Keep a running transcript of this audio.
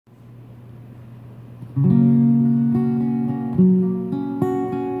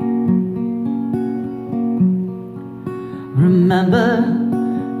Remember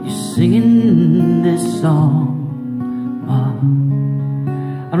you singing this song,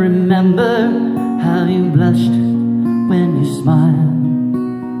 Mom. I remember how you blushed when you smiled.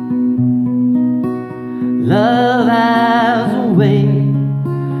 Love has a way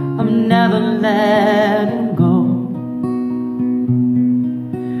of never letting go.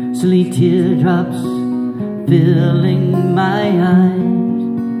 Silly teardrops filling my eyes.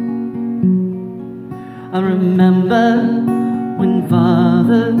 I remember when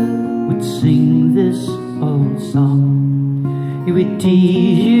Father would sing this old song. He would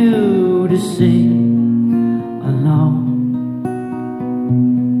tease you to sing along.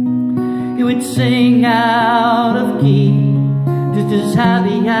 He would sing out of key, just as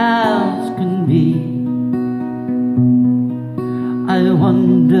happy as can be. I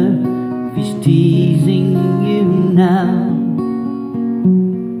wonder if he's teasing you now.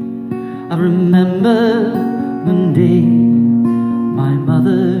 I remember the day my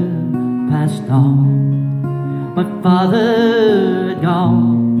mother passed on. My father had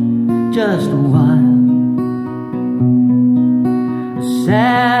gone just a while. I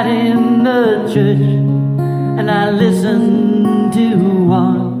sat in the church and I listened to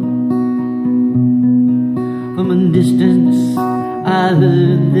one. From a distance I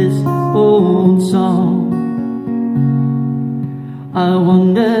heard this old song. I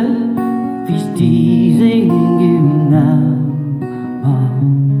wonder if he's teasing you now,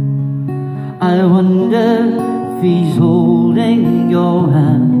 Mom. I wonder if he's holding your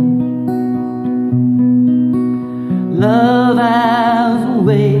hand. Love has a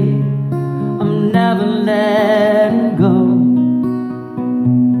way of never letting go.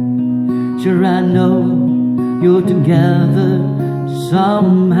 Sure, I know you're together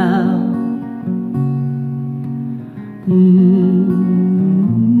somehow.